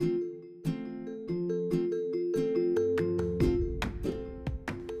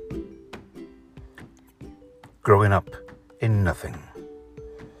growing up in nothing.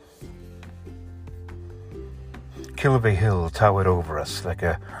 Mayhill towered over us like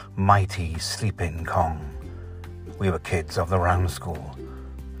a mighty sleeping Kong. We were kids of the round school.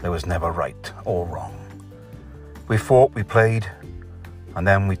 There was never right or wrong. We fought, we played, and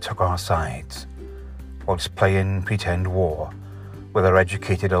then we took our sides, whilst playing pretend war with our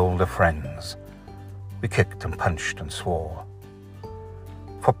educated older friends. We kicked and punched and swore.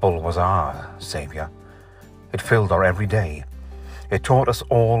 Football was our saviour. It filled our every day. It taught us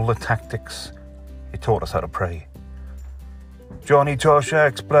all the tactics. It taught us how to pray. Johnny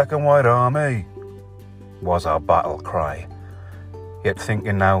Toshak's Black and White Army was our battle cry. Yet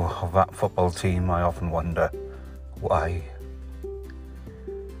thinking now of that football team, I often wonder why.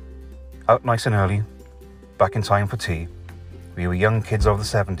 Out nice and early, back in time for tea, we were young kids of the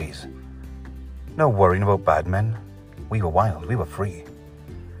 70s. No worrying about bad men. We were wild, we were free.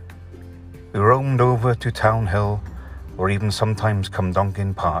 We roamed over to Town Hill, or even sometimes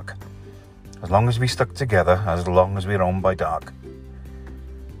Cumdonkin Park. As long as we stuck together, as long as we roamed by dark.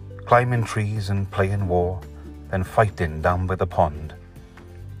 Climbing trees and playing war, then fighting down by the pond.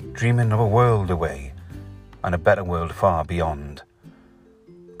 Dreaming of a world away, and a better world far beyond.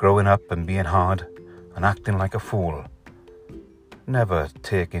 Growing up and being hard, and acting like a fool. Never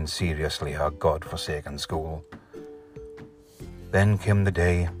taking seriously our God-forsaken school. Then came the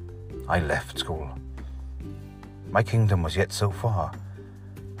day I left school. My kingdom was yet so far,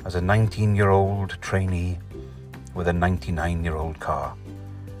 as a 19-year-old trainee with a 99-year-old car.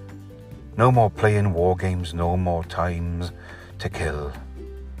 No more playing war games, no more times to kill.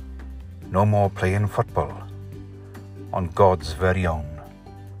 No more playing football on God's very own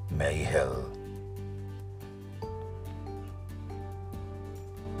Mayhill.